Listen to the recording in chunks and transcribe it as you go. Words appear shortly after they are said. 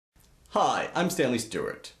Hi, I'm Stanley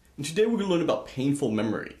Stewart, and today we're going to learn about painful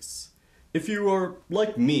memories. If you are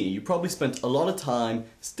like me, you probably spent a lot of time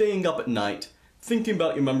staying up at night, thinking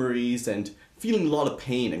about your memories and feeling a lot of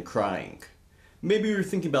pain and crying. Maybe you're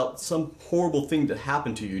thinking about some horrible thing that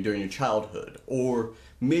happened to you during your childhood, or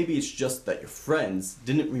maybe it's just that your friends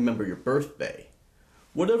didn't remember your birthday.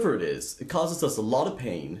 Whatever it is, it causes us a lot of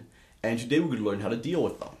pain, and today we're going to learn how to deal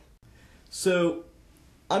with them. So,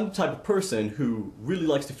 I'm the type of person who really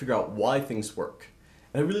likes to figure out why things work,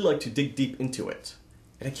 and I really like to dig deep into it.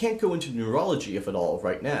 And I can't go into the neurology of it all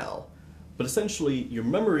right now, but essentially your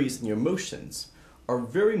memories and your emotions are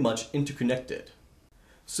very much interconnected.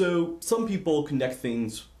 So some people connect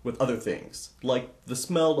things with other things, like the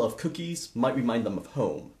smell of cookies might remind them of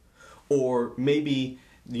home, or maybe,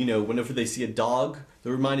 whenever they see a dog,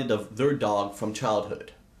 they're reminded of their dog from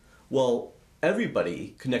childhood. Well,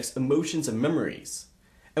 everybody connects emotions and memories.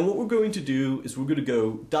 And what we're going to do is we're going to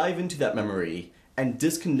go dive into that memory and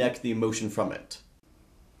disconnect the emotion from it.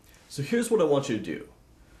 So here's what I want you to do.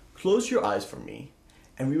 Close your eyes for me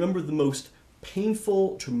and remember the most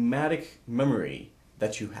painful, traumatic memory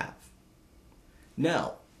that you have.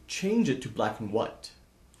 Now, change it to black and white.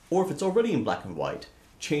 Or if it's already in black and white,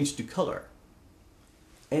 change to color.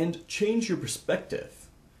 And change your perspective.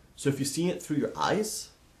 So if you see it through your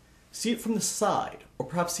eyes, see it from the side, or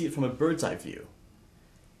perhaps see it from a bird's eye view.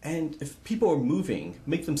 And if people are moving,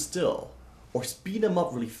 make them still, or speed them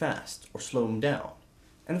up really fast, or slow them down.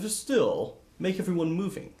 And if they're still, make everyone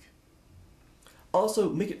moving. Also,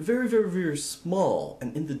 make it very, very, very small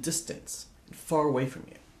and in the distance, and far away from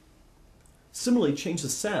you. Similarly, change the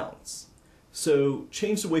sounds. So,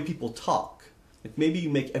 change the way people talk. Like maybe you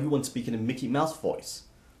make everyone speak in a Mickey Mouse voice,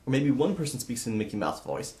 or maybe one person speaks in a Mickey Mouse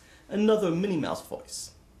voice, and another a Minnie Mouse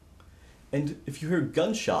voice. And if you hear a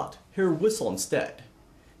gunshot, hear a whistle instead.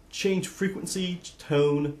 Change frequency,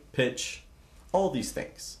 tone, pitch, all these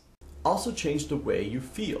things. Also change the way you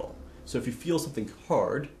feel. So if you feel something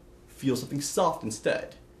hard, feel something soft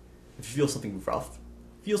instead. If you feel something rough,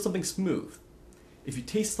 feel something smooth. If you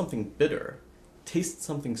taste something bitter, taste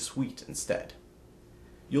something sweet instead.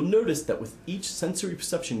 You'll notice that with each sensory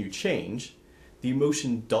perception you change, the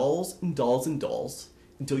emotion dulls and dulls and dulls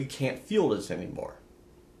until you can't feel it anymore.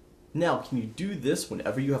 Now, can you do this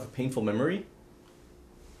whenever you have a painful memory?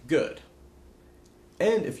 Good.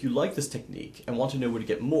 And if you like this technique and want to know where to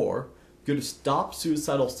get more, go to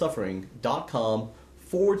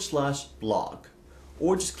stopsuicidalsuffering.com/blog,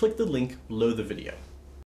 or just click the link below the video.